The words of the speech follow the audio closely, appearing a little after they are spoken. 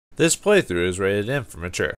This playthrough is rated M for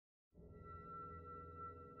mature.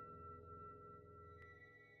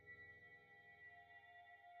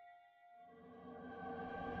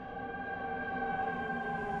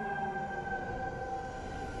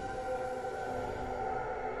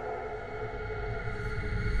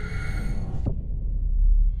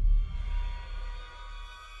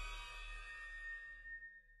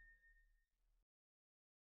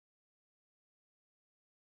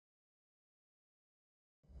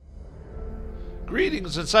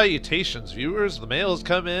 Greetings and salutations, viewers. The mail has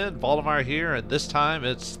come in, Vauldemare here, and this time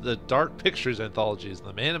it's the Dark Pictures Anthologies,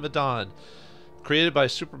 the Man of Medan, created by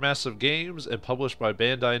Supermassive Games and published by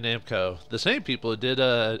Bandai Namco, the same people who did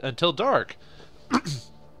Until Dark,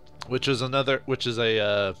 which is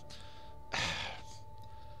a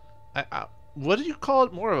what do you call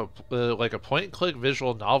it? More of a like a point-and-click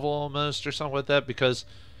visual novel almost, or something like that, because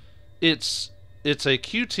it's a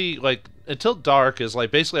QT, like Until Dark is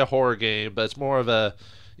like basically a horror game, but it's more of a,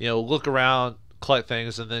 look around, collect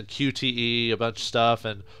things, and then QTE, a bunch of stuff,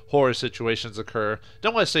 and horror situations occur.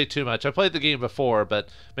 Don't want to say too much. I played the game before, but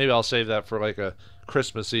maybe I'll save that for like a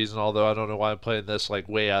Christmas season, although I don't know why I'm playing this like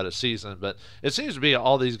way out of season. But it seems to be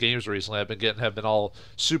all these games recently I've been getting have been all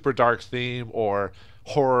super dark theme or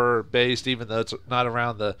horror based, even though it's not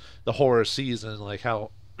around the horror season, like how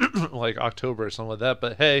like October or something like that.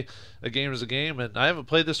 But hey, a game is a game, and I haven't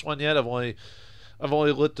played this one yet. I've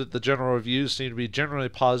only looked at the general reviews, seem to be generally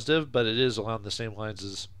positive, but it is along the same lines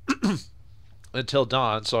as Until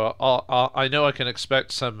Dawn, so I know I can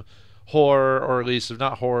expect some horror, or at least if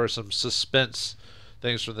not horror, some suspense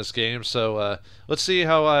things from this game. So let's see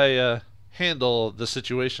how I handle the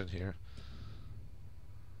situation here.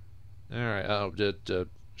 All right.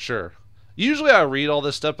 Sure. Usually I read all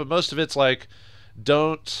this stuff, but most of it's like,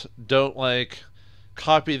 don't like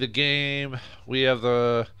copy the game. We have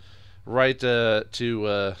the right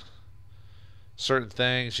to certain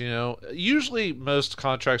things. Usually most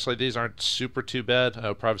contracts like these aren't super too bad.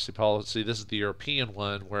 Privacy policy. This is the European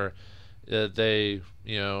one where they,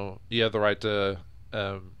 you have the right to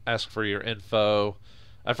ask for your info.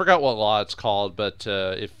 I forgot what law it's called, but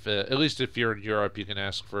if at least if you're in Europe, you can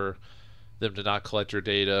ask for them to not collect your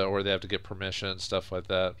data, or they have to get permission, stuff like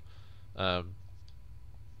that.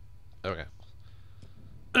 Okay.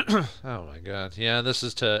 Oh my god. Yeah, this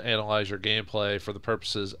is to analyze your gameplay for the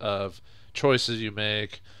purposes of choices you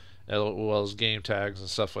make, as well as game tags and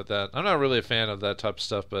stuff like that. I'm not really a fan of that type of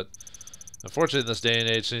stuff, but unfortunately in this day and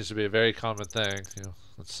age it seems to be a very common thing.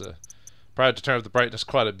 Let's probably have to turn up the brightness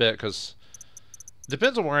quite a bit, because it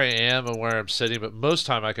depends on where I am and where I'm sitting, but most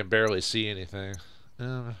time I can barely see anything.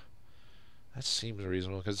 That seems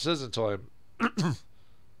reasonable, because it says until I'm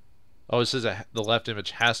oh, it says that the left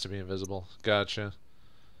image has to be invisible. Gotcha.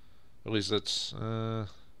 At least that's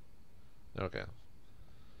okay.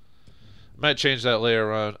 Might change that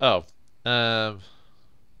later on. Oh,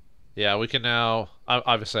 yeah, we can now.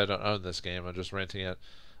 Obviously, I don't own this game. I'm just renting it.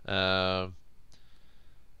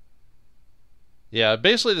 Yeah,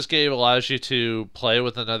 basically, this game allows you to play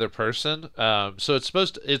with another person. So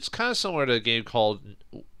it's kind of similar to a game called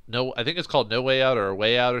I think it's called No Way Out or A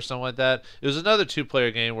Way Out or something like that. It was another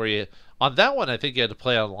two-player game where on that one, I think you had to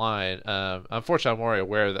play online. Unfortunately, I'm already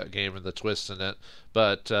aware of that game and the twists in it,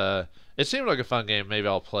 but it seemed like a fun game. Maybe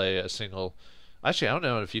I'll play a single. Actually, I don't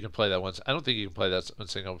know if you can play that once. I don't think you can play that on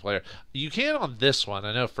single player. You can on this one,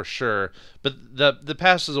 I know for sure. But the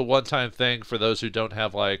pass is a one-time thing for those who don't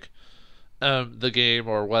have like the game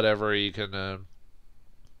or whatever. You can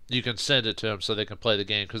send it to them so they can play the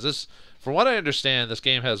game, because this, from what I understand, this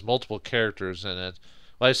game has multiple characters in it.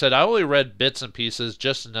 Like I said, I only read bits and pieces,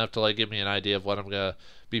 just enough to like give me an idea of what I'm gonna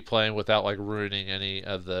be playing without like ruining any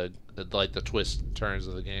of the twists and turns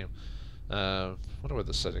of the game. Wonder what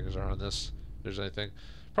the settings are on this. If there's anything,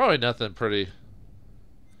 probably nothing pretty.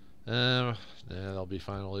 Yeah, that'll be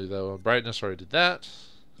fine. We'll leave that. Brightness, already did that.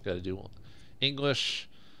 Got to do English.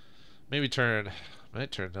 Maybe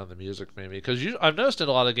might turn down the music, maybe, because I've noticed in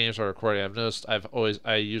a lot of games I'm recording, I've noticed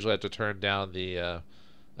I usually have to turn down the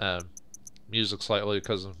music slightly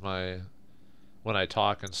because of when I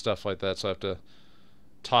talk and stuff like that, so I have to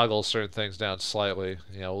toggle certain things down slightly.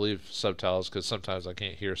 We'll leave subtitles because sometimes I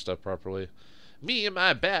can't hear stuff properly. Me and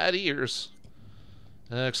my bad ears.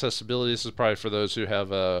 Accessibility, this is probably for those who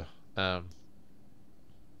have oh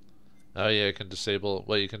yeah, you can disable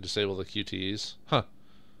the QTEs. Huh.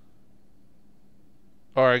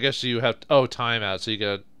 Or I guess you have timeout, so you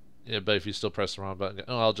got, but if you still press the wrong button,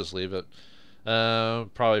 I'll just leave it.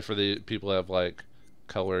 Probably for the people that have like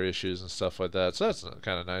color issues and stuff like that, so that's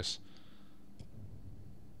kind of nice.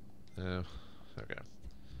 Okay.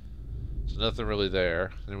 There's nothing really there.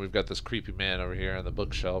 And then we've got this creepy man over here on the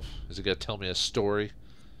bookshelf. Is he gonna tell me a story?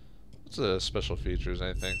 What's the special features?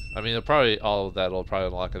 Anything? I mean, probably all of that will probably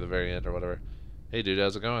unlock at the very end or whatever. Hey, dude,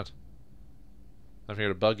 how's it going? I'm here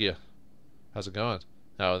to bug you. How's it going?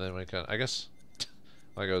 Oh, and then we can. I guess.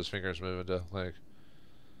 Like his fingers moving to like.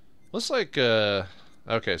 Looks like.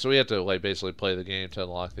 Okay, so we have to like basically play the game to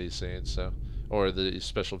unlock these scenes. So, or the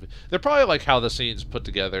special. They're probably like how the scenes put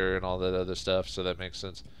together and all that other stuff. So that makes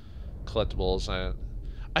sense. Collectibles and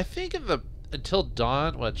I think in the Until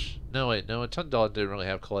Dawn, which no Until Dawn didn't really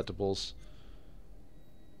have collectibles.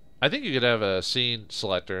 I think you could have a scene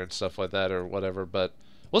selector and stuff like that or whatever, but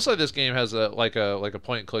looks like this game has a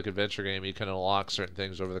point and click adventure game. You can unlock certain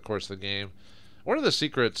things over the course of the game. One of the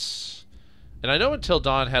secrets, and I know Until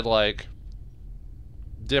Dawn had like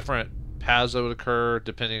different paths that would occur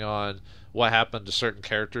depending on what happened to certain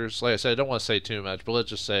characters. Like I said, I don't want to say too much, but let's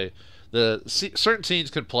just say certain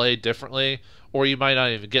scenes can play differently, or you might not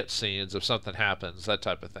even get scenes if something happens, that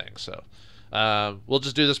type of thing. So we'll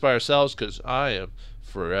just do this by ourselves because I am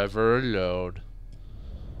forever alone.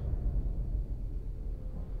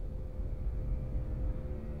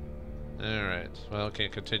 Alright, well,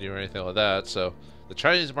 can't continue or anything like that. So the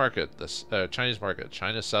Chinese market,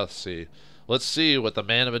 China South Sea. Let's see what the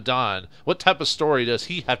Man of Medan, what type of story does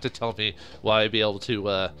he have to tell me while I be able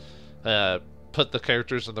to put the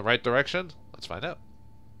characters in the right direction? Let's find out.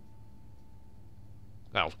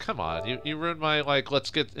 Oh, come on. You ruined my, like, let's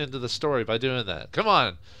get into the story by doing that. Come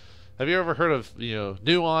on. Have you ever heard of,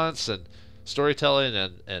 nuance and storytelling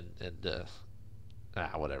and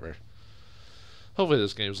whatever. Hopefully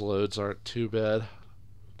this game's loads aren't too bad.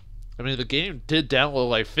 I mean, the game did download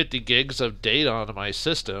like 50 gigs of data onto my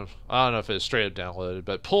system. I don't know if it's straight up downloaded,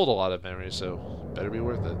 but pulled a lot of memory, so better be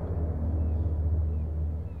worth it.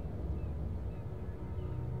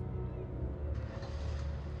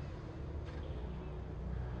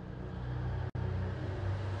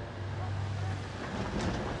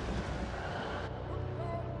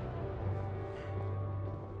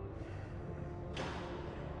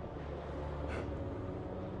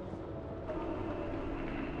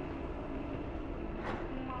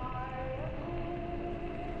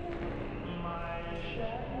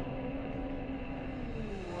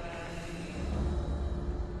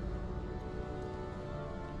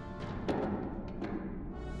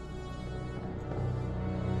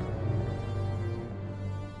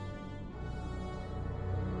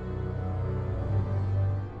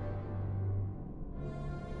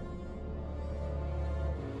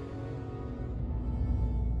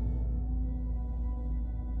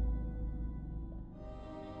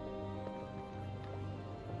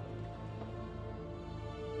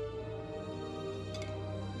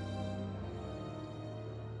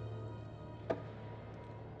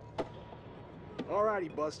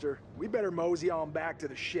 Alrighty, Buster. We better mosey on back to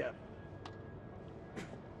the ship.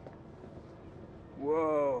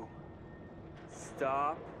 Whoa.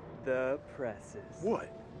 Stop the presses.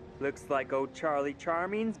 What? Looks like old Charlie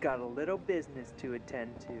Charming's got a little business to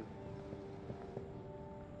attend to.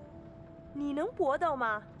 你能搏斗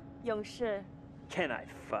吗，勇士？ Can I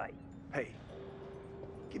fight? Hey,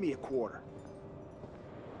 give me a quarter.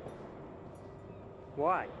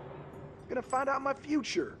 Why? Gonna find out my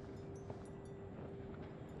future.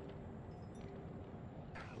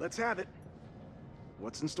 Let's have it.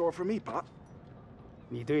 What's in store for me, Pop?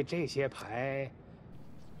 你对这些牌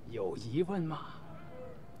有疑问吗？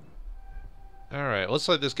 Alright, looks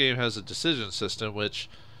like this game has a decision system, which,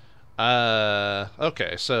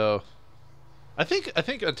 okay, so, I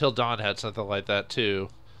think Until Dawn had something like that too,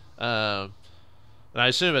 and I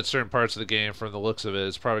assume at certain parts of the game, from the looks of it,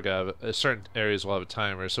 it's probably got certain areas will have a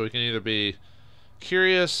timer, so we can either be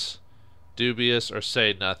curious, dubious, or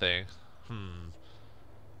say nothing.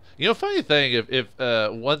 Funny thing, if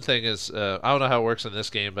one thing is, I don't know how it works in this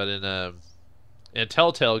game, but in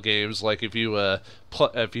Telltale games, like if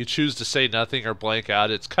you choose to say nothing or blank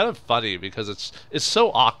out, it's kind of funny because it's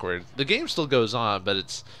so awkward. The game still goes on,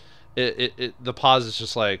 but the pause is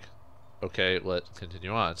just like, okay, let's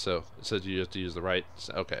continue on. So it says you have to use the right.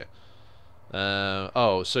 Okay.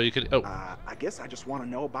 So you can. Oh. I guess I just want to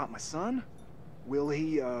know about my son. Will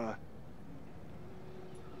he?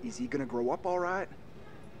 Is he gonna grow up all right?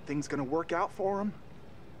 Things gonna work out for him?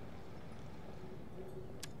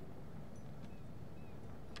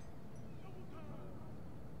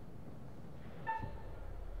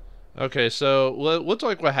 Okay, so looks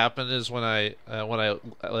like what happened is when I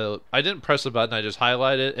didn't press the button, I just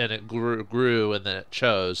highlighted and it grew and then it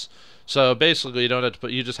chose. So basically, you don't have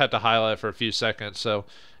to you just have to highlight for a few seconds. So,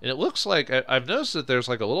 and it looks like I've noticed that there's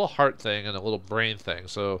like a little heart thing and a little brain thing.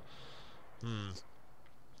 So,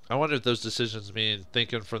 I wonder if those decisions mean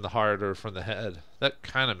thinking from the heart or from the head. That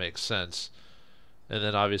kind of makes sense. And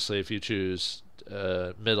then obviously if you choose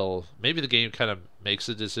middle, maybe the game kind of makes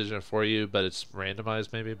a decision for you, but it's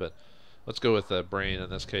randomized maybe. But let's go with the brain in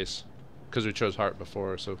this case, because we chose heart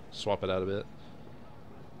before, so swap it out a bit.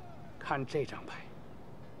 看这张牌，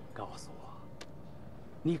告诉我，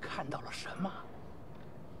你看到了什么？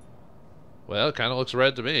 Well, it kind of looks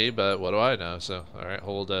red to me, but what do I know? So, all right,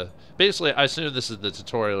 hold. Basically, I assume this is the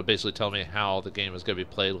tutorial to basically tell me how the game is going to be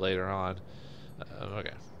played later on.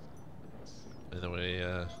 Okay. And then we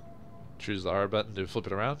choose the R button to flip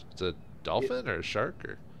it around. It's a dolphin or a shark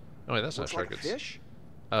or? Oh wait, that's not a shark. Like a it's fish?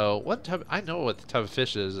 Oh, what type? I know what the type of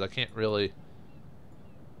fish is. I can't really.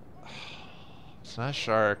 It's not a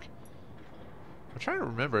shark. I'm trying to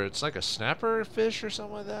remember. It's like a snapper fish or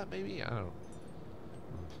something like that. Maybe I don't know.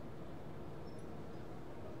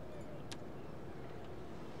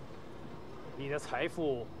 你的财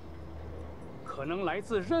富可能来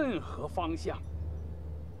自任何方向，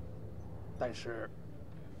但是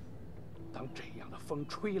当这样的风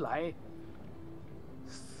吹来，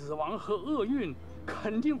死亡和厄运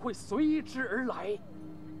肯定会随之而来。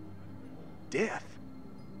Death?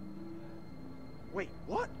 Wait,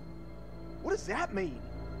 what? What does that mean?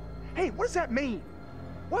 Hey, what does that mean?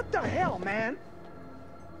 What the hell, man?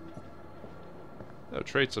 Oh,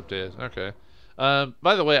 traits updated. Okay.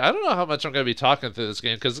 By the way, I don't know how much I'm going to be talking through this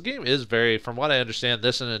game, because the game is very, from what I understand,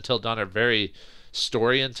 this and Until Dawn are very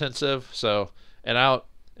story intensive. So, and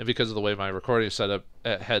because of the way my recording setup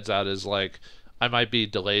heads out is like, I might be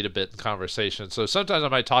delayed a bit in conversation. So sometimes I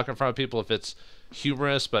might talk in front of people if it's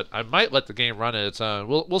humorous, but I might let the game run at its own.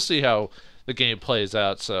 We'll see how the game plays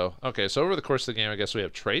out. So, okay, so over the course of the game, I guess we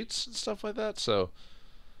have traits and stuff like that. So,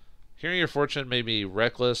 hearing your fortune may be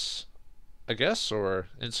reckless, I guess, or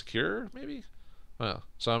insecure, maybe? Well,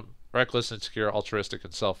 so I'm reckless, insecure, altruistic,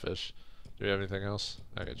 and selfish. Do we have anything else?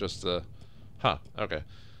 Okay, just the... okay.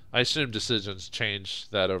 I assume decisions change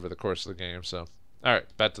that over the course of the game, so... Alright,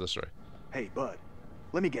 back to the story. Hey, bud,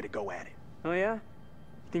 let me get a go at it. Oh yeah?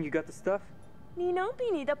 Think you got the stuff? 你能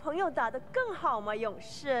比你的朋友打得更好吗，勇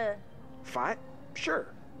士？ Fight? Sure.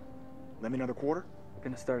 Lend me another quarter?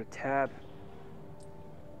 Gonna start a tab.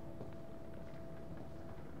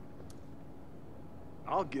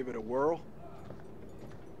 I'll give it a whirl.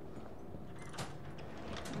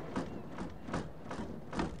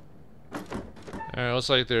 Alright, looks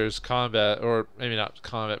like there's combat, or maybe not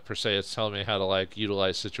combat per se, it's telling me how to like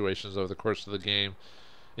utilize situations over the course of the game.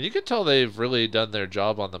 And you can tell they've really done their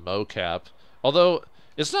job on the mocap. Although,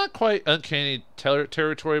 it's not quite uncanny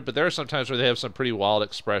territory, but there are some times where they have some pretty wild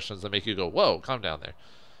expressions that make you go, whoa, calm down there.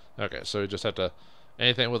 Okay, so we just have to,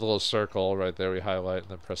 anything with a little circle right there, we highlight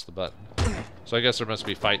and then press the button. So I guess there must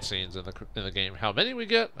be fight scenes in the game. How many we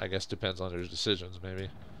get, I guess depends on their decisions, maybe.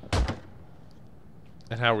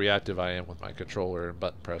 And how reactive I am with my controller and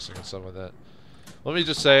button pressing and stuff like that. Let me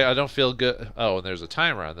just say, I don't feel good. Oh, and there's a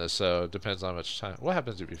timer on this, so it depends on how much time. What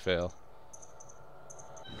happens if you fail?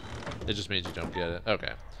 It just means you don't get it.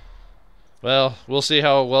 Okay. Well, we'll see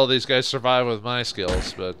how well these guys survive with my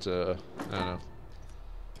skills, but, I don't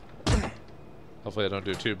know. Hopefully I don't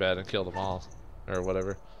do too bad and kill them all. Or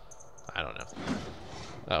whatever. I don't know.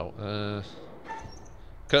 Oh,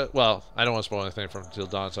 well, I don't want to spoil anything from Until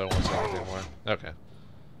Dawn, so I won't say anything more. Okay.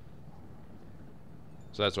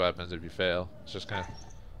 So that's what happens if you fail. It's just kind of...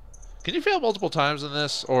 Can you fail multiple times in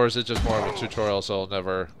this? Or is it just more of a tutorial, so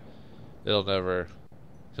he'll never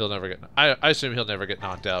get... I assume he'll never get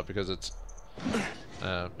knocked out, because it's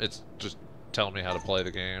just telling me how to play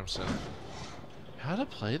the game, so... How to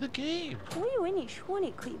play the game? 我以为你说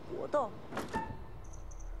你可以搏斗。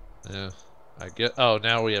 Yeah, I get... Oh,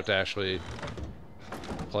 now we have to actually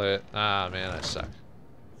play it. Ah, man, I suck.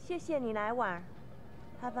 谢谢你来玩。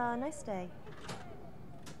Have a nice day.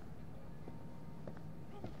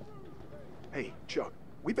 Hey, Chuck,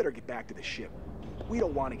 we better get back to the ship. We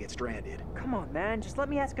don't want to get stranded. Come on, man. Just let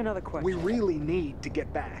me ask another question. We really need to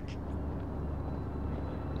get back.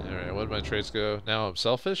 Alright, where did my traits go? Now I'm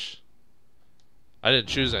selfish? I didn't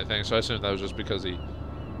choose anything, so I assumed that was just because he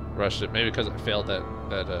rushed it. Maybe because I failed that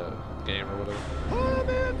game or whatever. Hold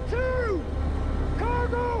in two!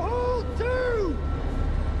 Cargo hold two!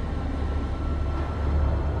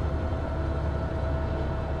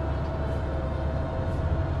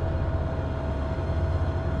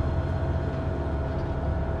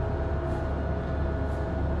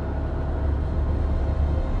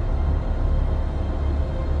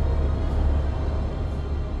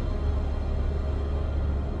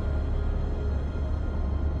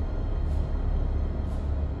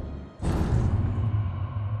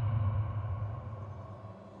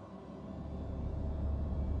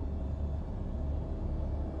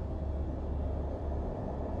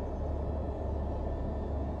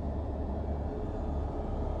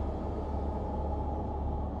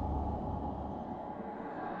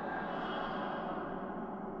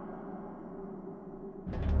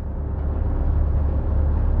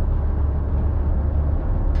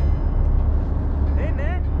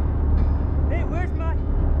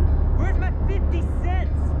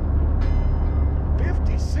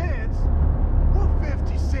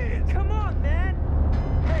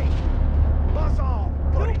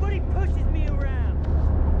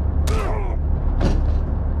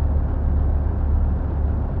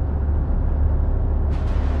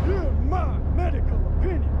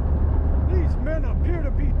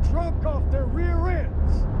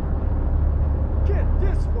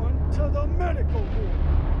 to the medical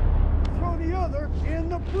ward. Throw the other in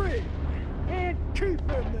the brig. And keep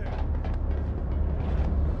him there.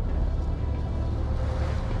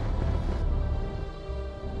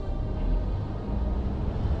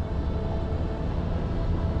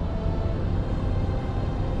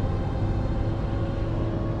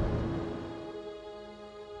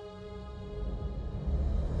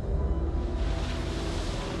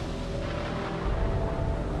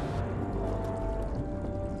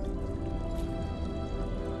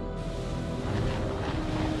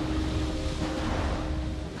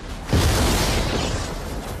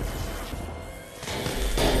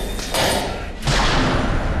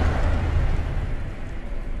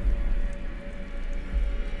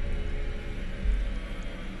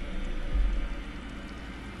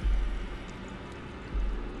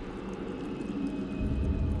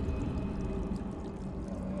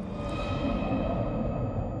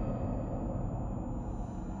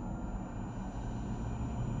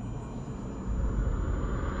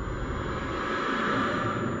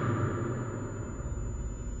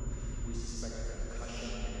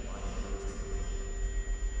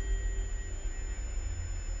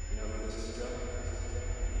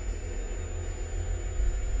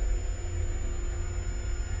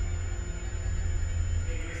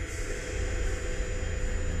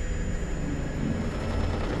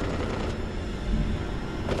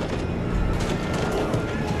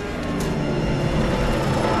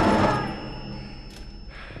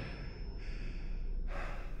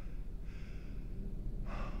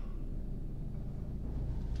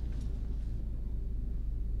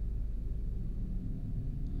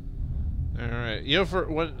 Alright, you know,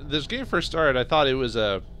 for when this game first started, I thought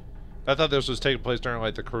this was taking place during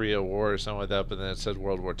like the Korea War or something like that, but then it said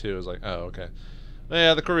World War II. I was like, oh, okay.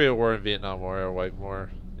 Yeah, the Korea War and Vietnam War are like more.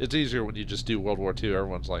 It's easier when you just do World War II.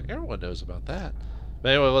 Everyone's like, everyone knows about that. But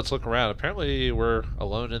anyway, let's look around. Apparently, we're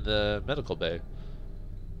alone in the medical bay.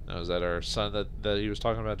 Now, is that our son that he was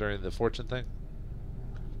talking about during the fortune thing?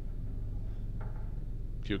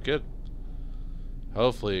 Cute kid.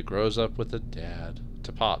 Hopefully, he grows up with a dad.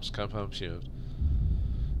 To Pops, come home soon.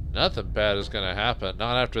 Nothing bad is gonna happen.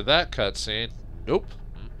 Not after that cutscene. Nope.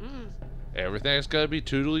 Everything's gonna be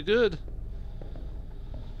totally good.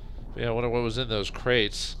 Yeah, I wonder what was in those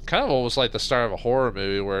crates. Kind of almost like the start of a horror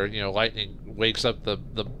movie where, you know, lightning wakes up the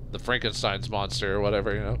Frankenstein's monster or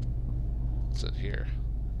whatever, you know. What's in here?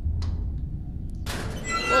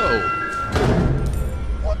 Whoa!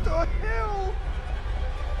 What the hell?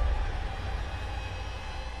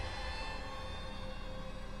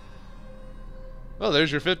 Well,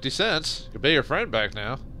 there's your 50 cents. You can pay your friend back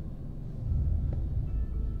now.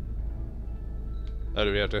 Oh,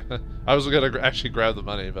 do we have to? I was gonna actually grab the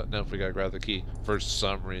money, but no, we gotta grab the key for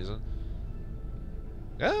some reason.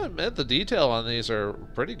 Yeah, I admit the detail on these are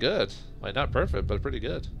pretty good. Like, not perfect, but pretty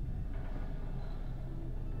good.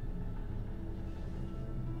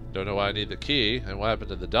 Don't know why I need the key and what happened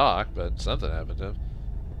to the dock, but something happened to him.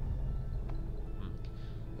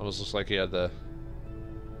 Almost looks like he had the...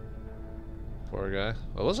 Poor guy.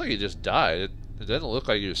 Well, it looks like he just died. It didn't look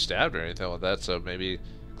like he was stabbed or anything like that, so maybe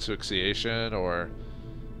asphyxiation or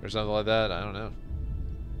something like that. I don't know.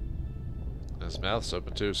 And his mouth's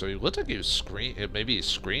open too, so he looked like he was screamed. Maybe he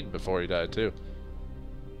screamed before he died too.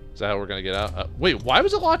 Is that how we're gonna get out? Wait, why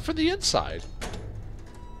was it locked from the inside?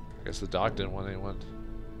 I guess the doc didn't want anyone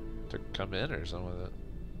to come in or something like that.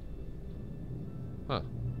 Huh.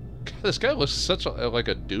 This guy looks such like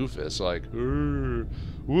a doofus. Like,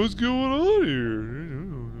 what's going on here? I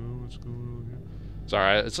don't know what's going on here.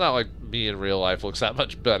 Sorry, it's not like me in real life looks that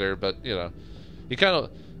much better, but you know, he kind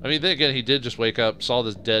of. I mean, then again, he did just wake up, saw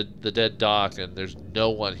the dead dock, and there's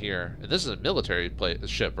no one here. And this is a military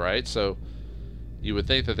ship, right? So you would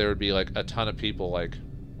think that there would be like a ton of people, like,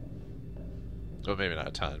 well, maybe not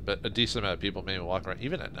a ton, but a decent amount of people maybe walking around.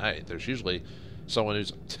 Even at night, there's usually someone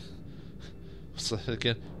who's. What's that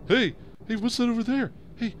again? Hey, what's that over there?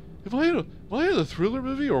 Hey, am I in a thriller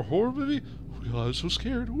movie or a horror movie? Oh God, I'm so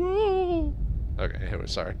scared. Whoa. Okay, anyway,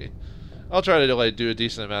 sorry. I'll try to like do a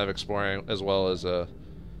decent amount of exploring as well as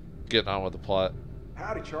getting on with the plot.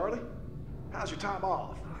 Howdy, Charlie. How's your time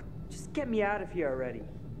off? Just get me out of here already.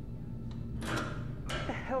 What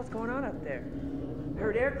the hell's going on up there? I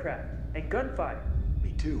heard aircraft and gunfire.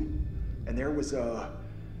 Me too. And there was a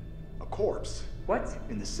corpse. What?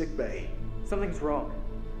 In the sick bay. Something's wrong.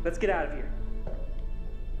 Let's get out of here.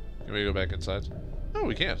 Can we go back inside? Oh,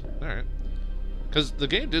 we can't. All right. Because the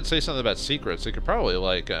game did say something about secrets. You could probably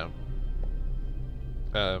like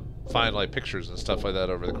find like pictures and stuff like that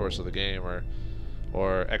over the course of the game,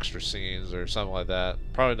 or extra scenes or something like that.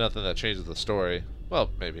 Probably nothing that changes the story. Well,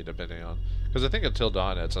 maybe depending on. Because I think Until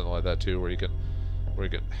Dawn had something like that too, where you can,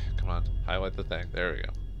 come on, highlight the thing. There we go.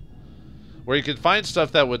 Where you can find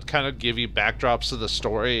stuff that would kind of give you backdrops to the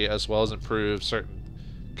story as well as improve certain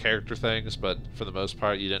character things, but for the most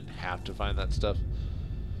part, you didn't have to find that stuff.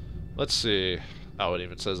 Let's see. Oh, it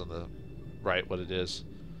even says on the right what it is.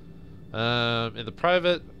 In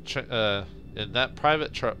that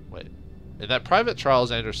private,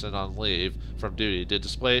 Charles Anderson on leave from duty did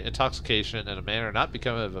display intoxication in a manner not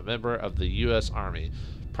becoming of a member of the U.S. Army.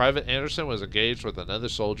 Private Anderson was engaged with another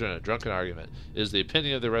soldier in a drunken argument. It is the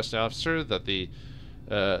opinion of the arresting officer that the...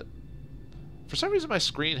 for some reason my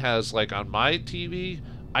screen has, like, on my TV,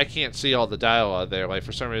 I can't see all the dialogue there. Like,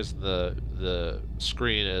 for some reason the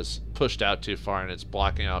screen is pushed out too far and it's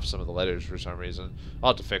blocking off some of the letters for some reason.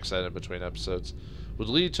 I'll have to fix that in between episodes. Would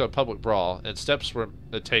lead to a public brawl, and steps were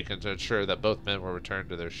taken to ensure that both men were returned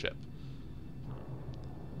to their ship.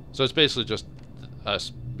 So it's basically just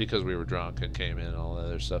us because we were drunk and came in and all that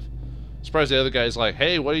other stuff. Surprised the other guy's like,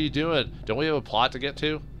 hey, what are you doing? Don't we have a plot to get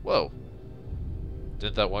to? Whoa.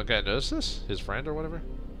 Didn't that one guy notice this? His friend or whatever?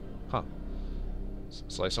 Huh.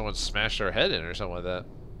 It's like someone smashed our head in or something like that.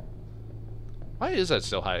 Why is that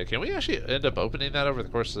still high? Can we actually end up opening that over the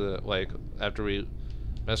course of the, like, after we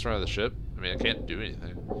mess around with the ship? I mean, I can't do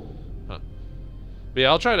anything. Huh. But yeah,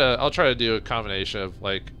 I'll try to do a combination of,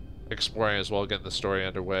 like, exploring as well, getting the story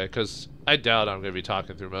underway, because I doubt I'm going to be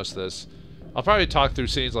talking through most of this. I'll probably talk through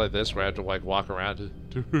scenes like this where I have to, like, walk around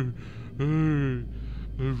and...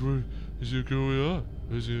 Is it going on?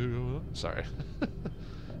 Is it going on? Sorry.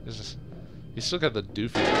 It's just... He's still got the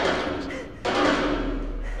doofy look.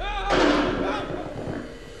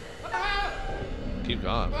 Keep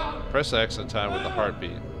going. Press X in time with the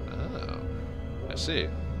heartbeat. Oh. I see.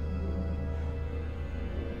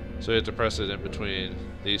 So you have to press it in between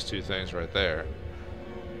these two things right there.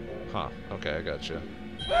 Huh. Okay, I gotcha.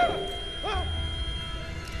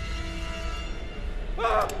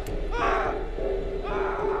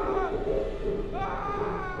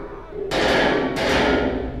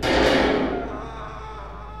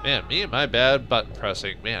 Man, me and my bad button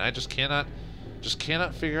pressing. Man, I just cannot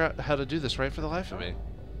figure out how to do this right for the life of me.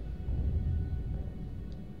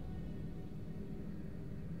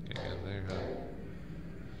 Okay, there you go.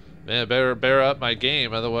 Man, bear up my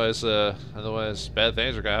game, otherwise bad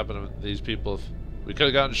things are gonna happen to these people. We could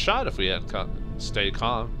have gotten shot if we hadn't stayed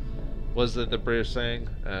calm. Was it the British saying,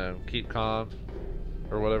 keep calm,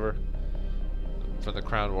 or whatever, from the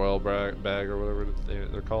Crown Royal bag or whatever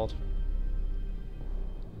they're called?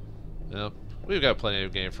 Yep, we've got plenty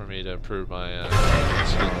of game for me to improve my.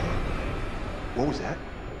 What was that?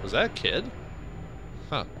 Was that a kid?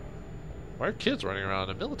 Huh? Why are kids running around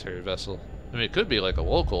in a military vessel? I mean, it could be like a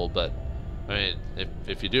local, but I mean,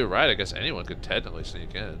 if you do it right, I guess anyone could technically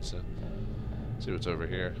sneak in. So, let's see what's over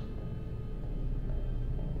here.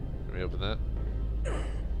 Can we open that?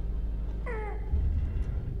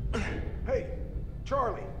 Hey,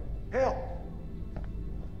 Charlie, help!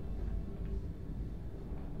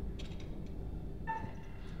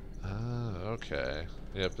 Okay.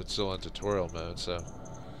 Yep, it's still in tutorial mode, so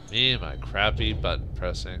me and my crappy button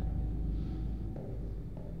pressing.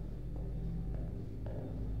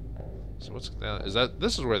 So what's down?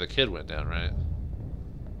 This is where the kid went down, right?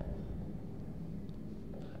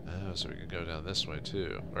 Oh, so we can go down this way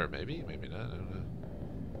too. Or maybe not, I don't know.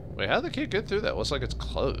 Wait, how did the kid get through that? Looks like it's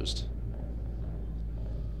closed.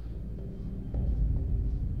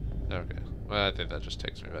 Okay. Well, I think that just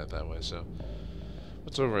takes me back that way, so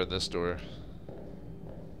what's over at this door?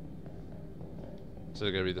 Is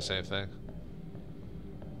it gonna be the same thing?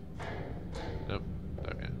 Nope.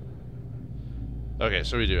 Okay. Okay,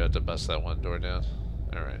 so we do have to bust that one door down.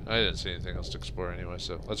 Alright. I didn't see anything else to explore anyway,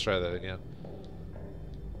 so let's try that again.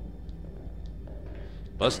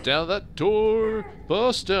 Bust down that door!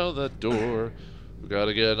 Bust down that door! We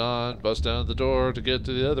gotta get on, bust down the door to get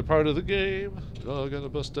to the other part of the game. Oh, gonna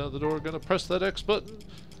bust down the door, gonna press that X button.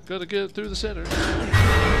 Gotta get through the center.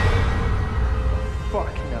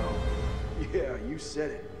 Fuck no. Yeah, you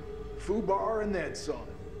said it. Foobar and then some.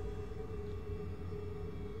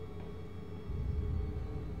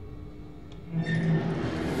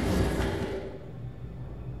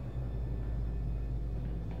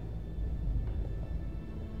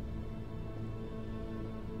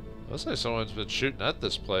 Looks like someone's been shooting at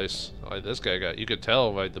this place. Like this guy got, you could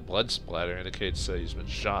tell like the blood splatter indicates that he's been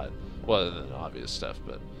shot. Well, other than the obvious stuff,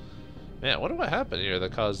 but man, what happened here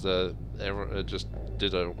that caused it just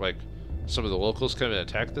did like some of the locals come and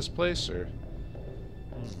attack this place, or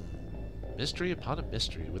mystery upon a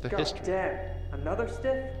mystery with a God history. damn, another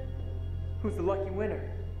stiff? Who's the lucky winner?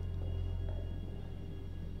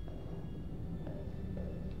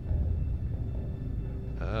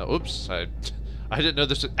 Oops, I didn't know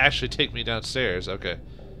this would actually take me downstairs. Okay.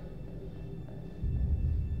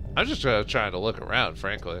 I'm just trying to look around,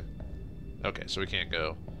 frankly. Okay, so we can't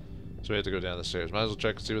go. So we have to go down the stairs. Might as well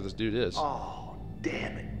check and see what this dude is. Oh,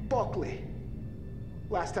 damn it, Buckley.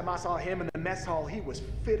 Last time I saw him in the mess hall, he was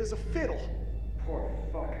fit as a fiddle. Poor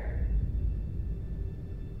fucker.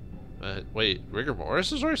 Wait, rigor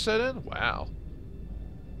mortis is already set in? Wow.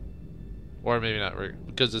 Or maybe not,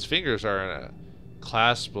 because his fingers are in a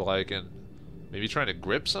clasp, like, and maybe trying to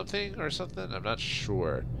grip something or something? I'm not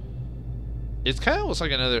sure. It's kind of almost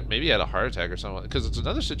like another, maybe he had a heart attack or something, because it's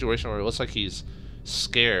another situation where it looks like he's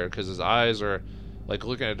scared, because his eyes are, like,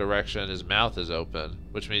 looking in a direction, his mouth is open,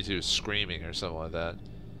 which means he was screaming or something like that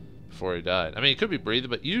before he died. I mean, he could be breathing,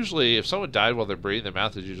 but usually if someone died while they're breathing, their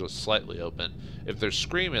mouth is usually slightly open. If they're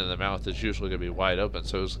screaming, the mouth is usually going to be wide open,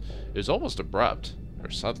 so it was almost abrupt or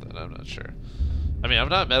something. I'm not sure. I mean, I'm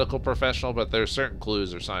not a medical professional, but there's certain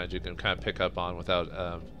clues or signs you can kind of pick up on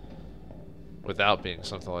without being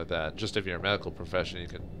something like that. Just if you're a medical professional, you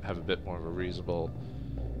can have a bit more of a reasonable,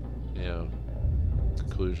 you know,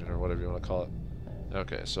 conclusion or whatever you want to call it.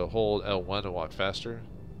 Okay, so hold L1 to walk faster.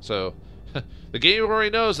 So the game already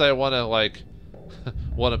knows that I want to like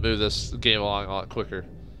want to move this game along a lot quicker.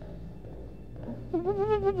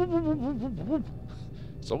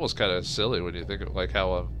 It's almost kind of silly when you think of like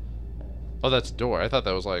how oh, that's a door. I thought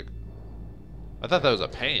that was like that was a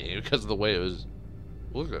painting because of the way it was.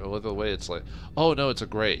 Look at the way it's like. Oh no, it's a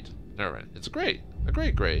grate. Never mind. It's a grate. A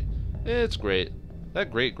grate. It's great.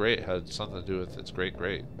 That grate had something to do with its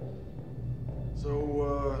great.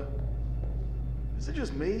 So, is it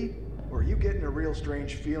just me, or are you getting a real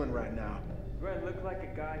strange feeling right now? Do I look like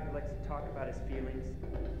a guy who likes to talk about his feelings?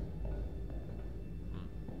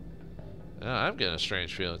 Yeah, I'm getting a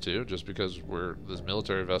strange feeling too, just because this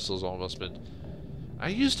military vessel's almost been. I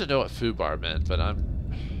used to know what foobar meant, but I'm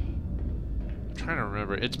trying to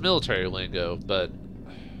remember. It's military lingo, but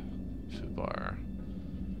foobar.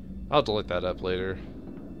 I'll have to look that up later.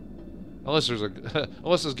 Unless there's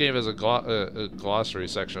unless this game has a glossary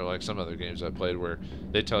section like some other games I've played where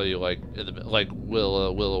they tell you like like Will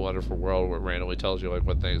a Wonderful World where it randomly tells you like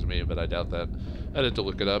what things mean, but I doubt that. I'd have to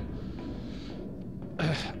look it up.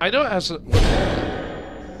 I know it has a...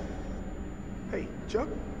 Hey, Chuck.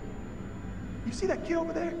 You see that kid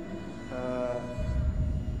over there?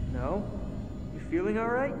 No. You feeling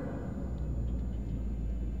alright?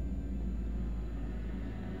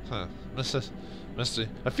 Huh. Misty.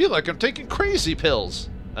 I feel like I'm taking crazy pills.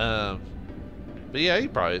 But yeah, he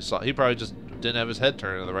probably just didn't have his head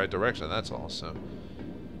turned in the right direction, that's all, so.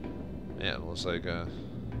 Yeah, it looks like,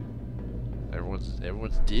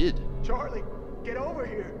 everyone's dead. Charlie, get over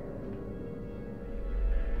here.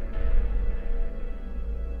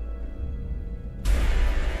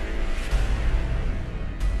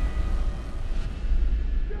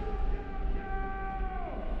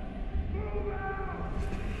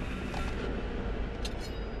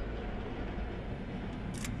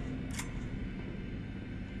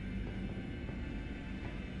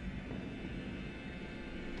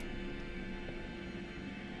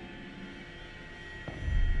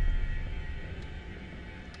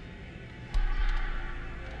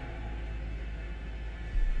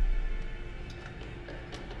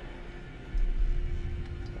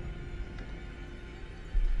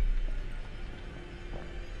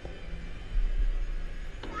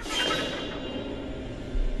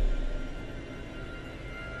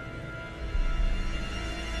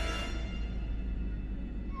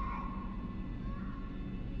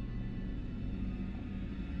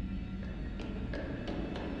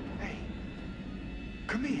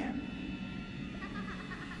 Come here.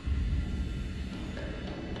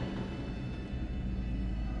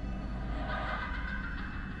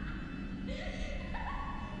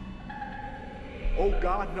 Oh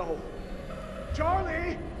God, no.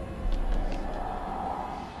 Charlie!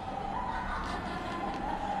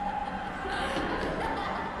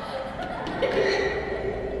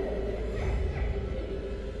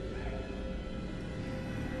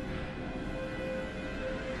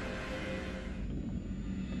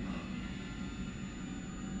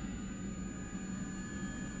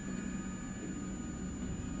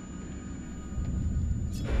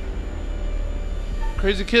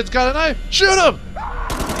 Crazy kid's got a knife. Shoot him!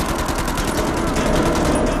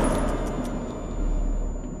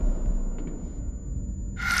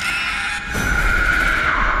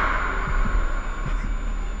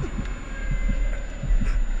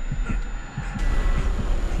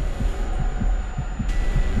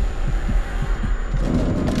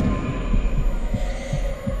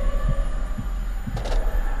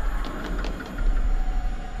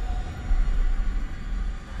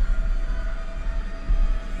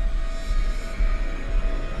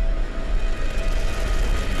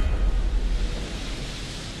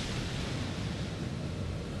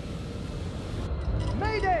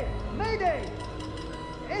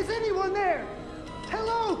 Is anyone there?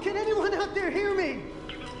 Hello, can anyone out there hear me?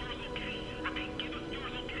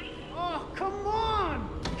 Oh, come on!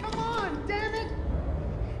 Come on, damn it!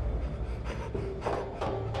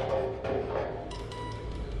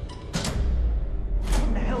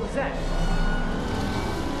 What the hell is that?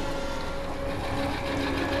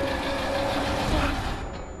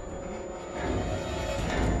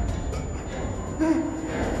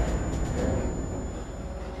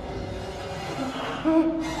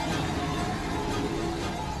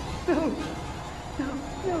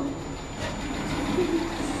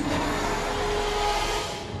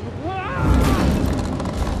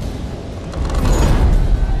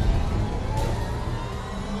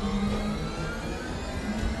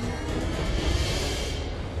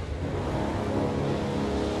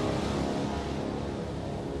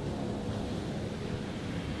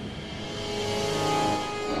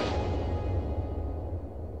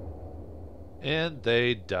 And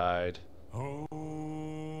they died.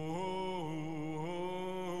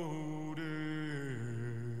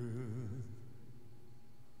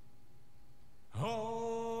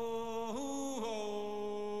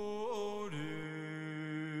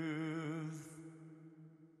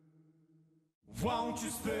 Won't you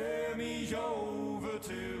spare me over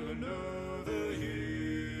till another year?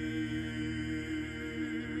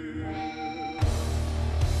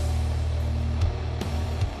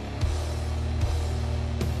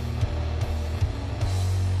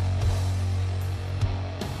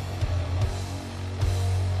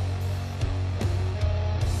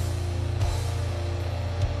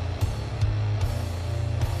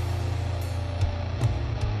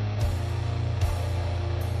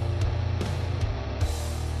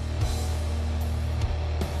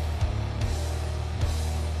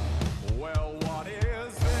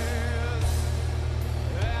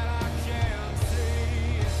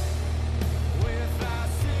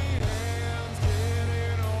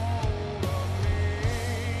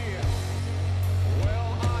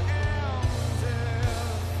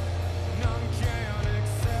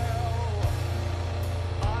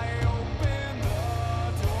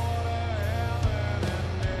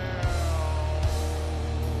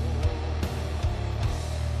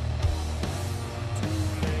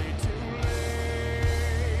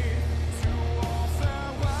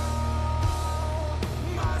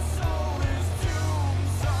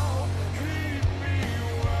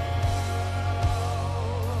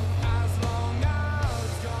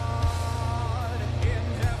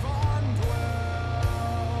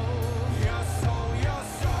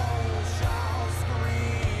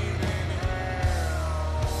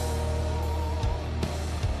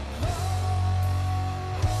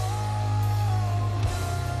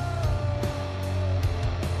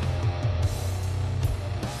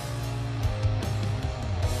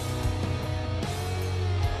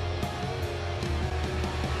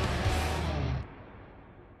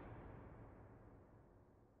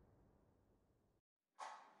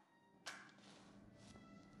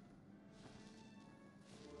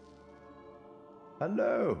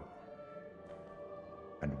 Hello,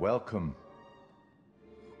 and welcome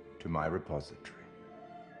to my repository.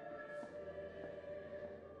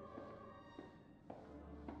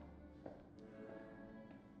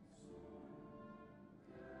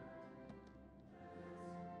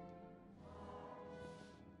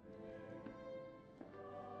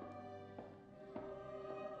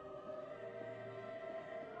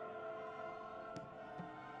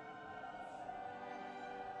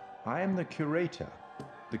 I am the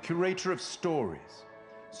curator of stories.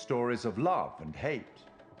 Stories of love and hate,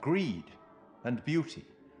 greed and beauty,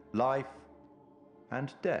 life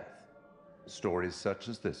and death. Stories such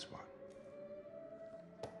as this one.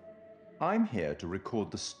 I'm here to record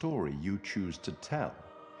the story you choose to tell.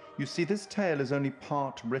 You see, this tale is only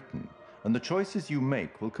part written, and the choices you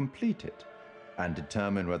make will complete it, and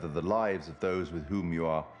determine whether the lives of those with whom you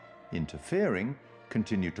are interfering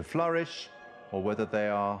continue to flourish, or whether they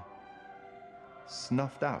are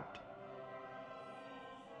snuffed out.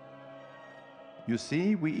 You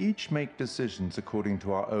see, we each make decisions according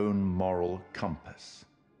to our own moral compass.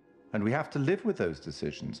 And we have to live with those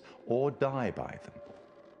decisions or die by them.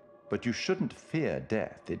 But you shouldn't fear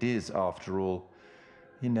death. It is, after all,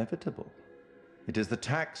 inevitable. It is the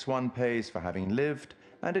tax one pays for having lived,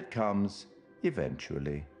 and it comes,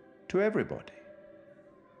 eventually, to everybody.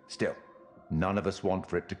 Still, none of us want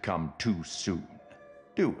for it to come too soon,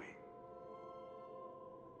 do we?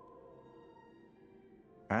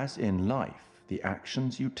 As in life, the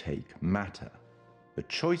actions you take matter. The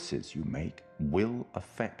choices you make will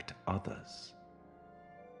affect others.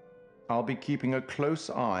 I'll be keeping a close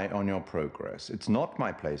eye on your progress. It's not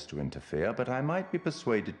my place to interfere, but I might be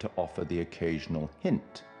persuaded to offer the occasional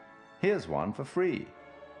hint. Here's one for free.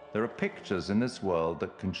 There are pictures in this world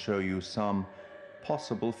that can show you some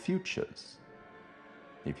possible futures.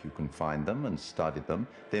 If you can find them and study them,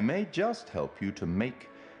 they may just help you to make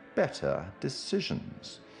better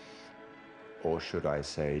decisions. Or should I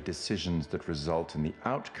say, decisions that result in the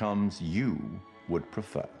outcomes you would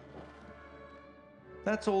prefer.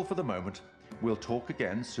 That's all for the moment. We'll talk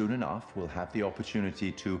again soon enough. We'll have the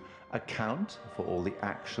opportunity to account for all the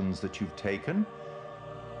actions that you've taken,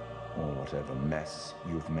 or whatever mess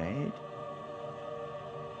you've made.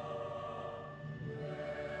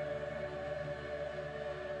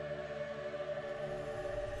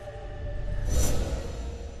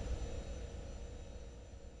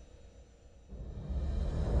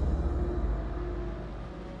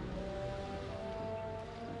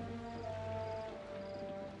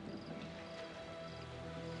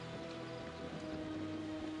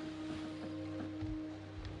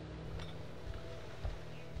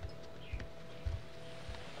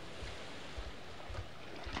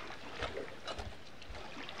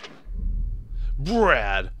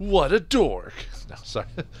 Brad, what a dork. No, sorry.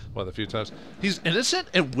 One of the few times. He's innocent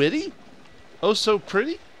and witty? Oh, so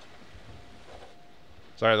pretty?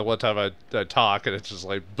 Sorry, the one time I talk and it's just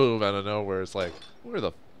like boom out of nowhere. It's like, where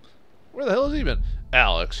the hell has he been?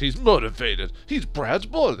 Alex, he's motivated. He's Brad's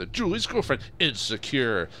brother, Julie's girlfriend,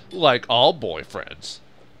 insecure, like all boyfriends.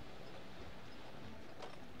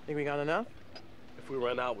 Think we got enough? If we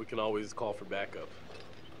run out, we can always call for backup.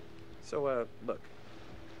 So, look.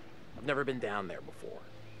 I've never been down there before.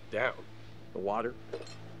 Down? The water,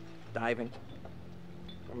 diving.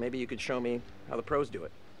 Or maybe you could show me how the pros do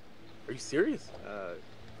it. Are you serious?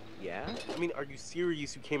 Yeah? I mean, are you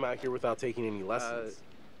serious you came out here without taking any lessons?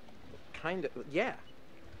 Kind of, yeah.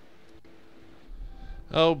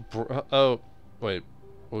 Oh, wait.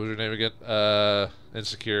 What was your name again?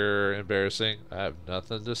 Insecure, embarrassing. I have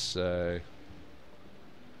nothing to say.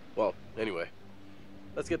 Well, anyway.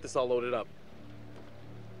 Let's get this all loaded up.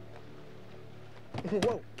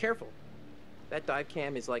 Whoa, careful. That dive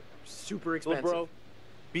cam is, like, super expensive. Little bro,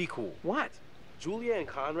 be cool. What? Julia and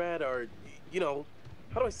Conrad are, you know,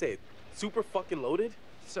 how do I say it? Super fucking loaded.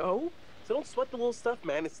 So? So don't sweat the little stuff,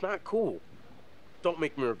 man. It's not cool. Don't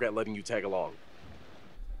make me regret letting you tag along.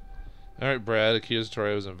 Alright, Brad.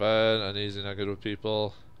 Accusatory was invited. Uneasy, not good with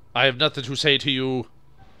people. I have nothing to say to you.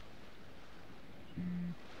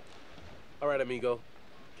 Alright, amigo.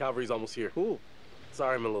 Calvary's almost here. Cool.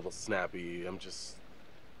 Sorry I'm a little snappy. I'm just...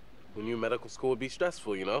 When you in medical school would be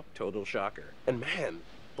stressful, you know? Total shocker. And man,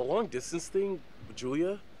 the long distance thing with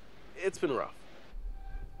Julia, it's been rough.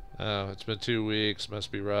 Oh, it's been 2 weeks. Must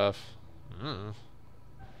be rough.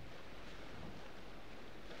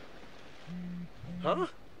 Huh?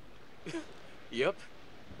 Yep.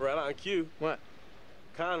 Right on cue. What?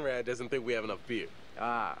 Conrad doesn't think we have enough beer.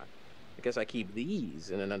 Ah, I guess I keep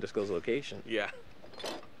these in an undisclosed location. Yeah.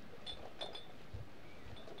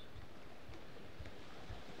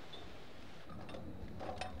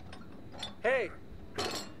 Hey!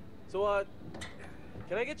 So,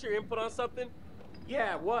 can I get your input on something?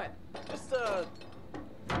 Yeah, what? Just,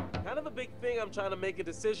 kind of a big thing I'm trying to make a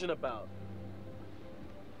decision about.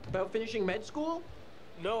 About finishing med school?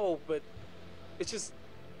 No, but it's just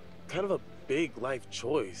kind of a big life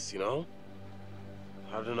choice, you know?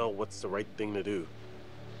 I don't know what's the right thing to do.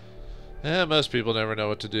 Yeah, most people never know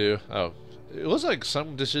what to do. Oh, it looks like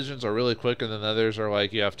some decisions are really quick and then others are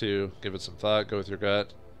like you have to give it some thought, go with your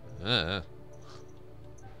gut. I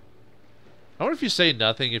wonder if you say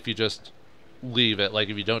nothing if you just leave it, like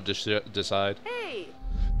if you don't decide. Hey!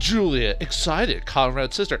 Julia, excited.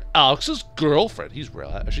 Conrad's sister, Alex's girlfriend. She's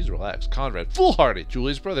relaxed. Conrad, foolhardy.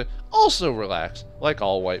 Julie's brother, also relaxed. Like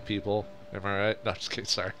all white people. Am I right? No, just kidding.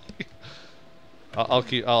 Sorry. I'll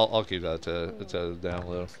keep that to down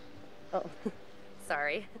low. Oh,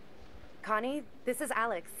 sorry. Connie, this is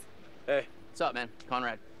Alex. Hey. What's up, man?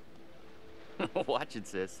 Conrad. Watch it,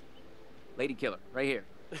 sis. Lady killer, right here.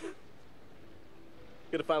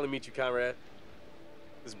 Good to finally meet you, Conrad.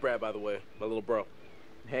 This is Brad, by the way, my little bro.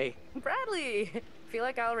 Hey. Bradley! Feel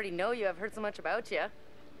like I already know you. I've heard so much about you.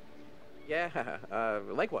 Yeah,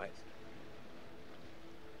 likewise.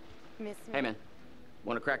 Miss me? Hey, man.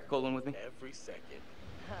 Want to crack a cold one with me? Every second.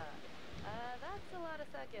 That's a lot of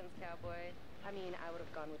seconds, cowboy. I mean, I would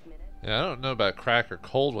have gone with minutes. Yeah, I don't know about crack or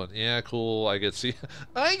cold one. Yeah, cool. I get thief.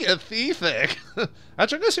 Actually, I'm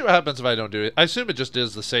gonna see what happens if I don't do it. I assume it just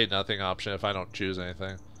is the say nothing option if I don't choose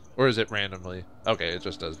anything, or is it randomly? Okay, it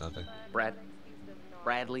just does nothing.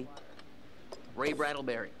 Bradley, Ray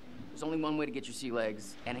Bradleberry, There's only one way to get your sea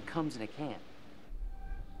legs, and it comes in a can.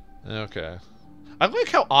 Okay. I like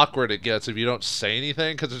how awkward it gets if you don't say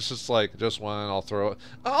anything, because it's just like, just one, I'll throw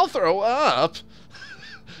up.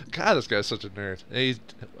 God, this guy's such a nerd. He's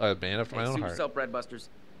a man after my own suit heart. yourself, Bread Busters.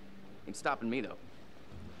 Ain't stopping me, though.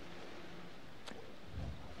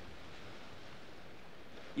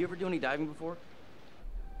 You ever do any diving before?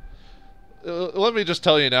 Let me just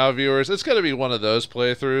tell you now, viewers, it's going to be one of those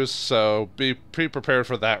playthroughs, so be prepared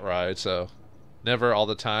for that ride, so never all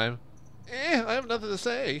the time. I have nothing to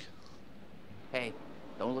say. Hey,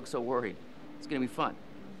 don't look so worried. It's going to be fun.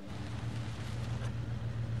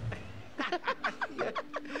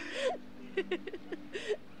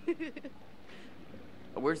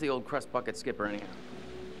 Where's the old crust bucket skipper anyhow?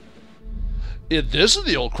 This is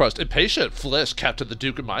the old crust. Impatient, Fliss, Captain the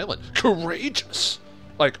Duke of Island. Courageous.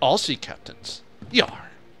 Like all sea captains. Yar.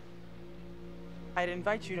 I'd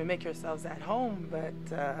invite you to make yourselves at home, but,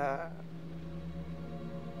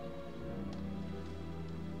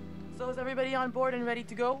 So is everybody on board and ready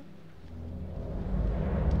to go?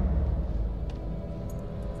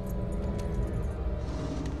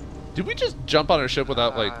 Did we just jump on our ship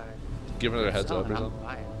without, like, giving her a heads up or something?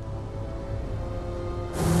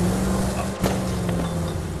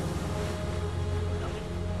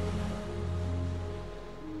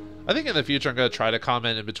 I think in the future I'm gonna try to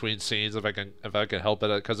comment in between scenes if I can help it,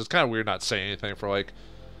 because it's kind of weird not saying anything for like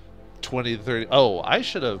 20 to 30. Oh, I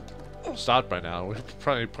should have stopped by now. We're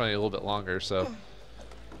probably playing a little bit longer. So, all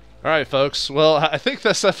right, folks. Well, I think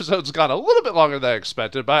this episode's gone a little bit longer than I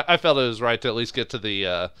expected, but I felt it was right to at least get to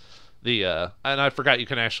the and I forgot you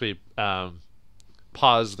can actually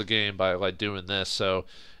pause the game by like doing this. So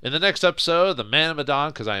in the next episode, the Man of Medan,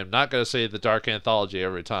 because I am not going to say the Dark Anthology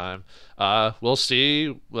every time, we'll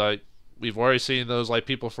see, like, we've already seen those like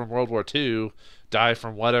people from World War II die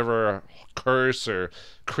from whatever curse or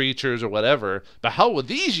creatures or whatever, but how will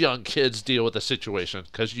these young kids deal with the situation?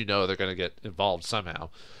 Because you know they're going to get involved somehow.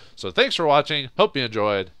 So thanks for watching, hope you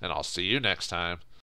enjoyed, and I'll see you next time.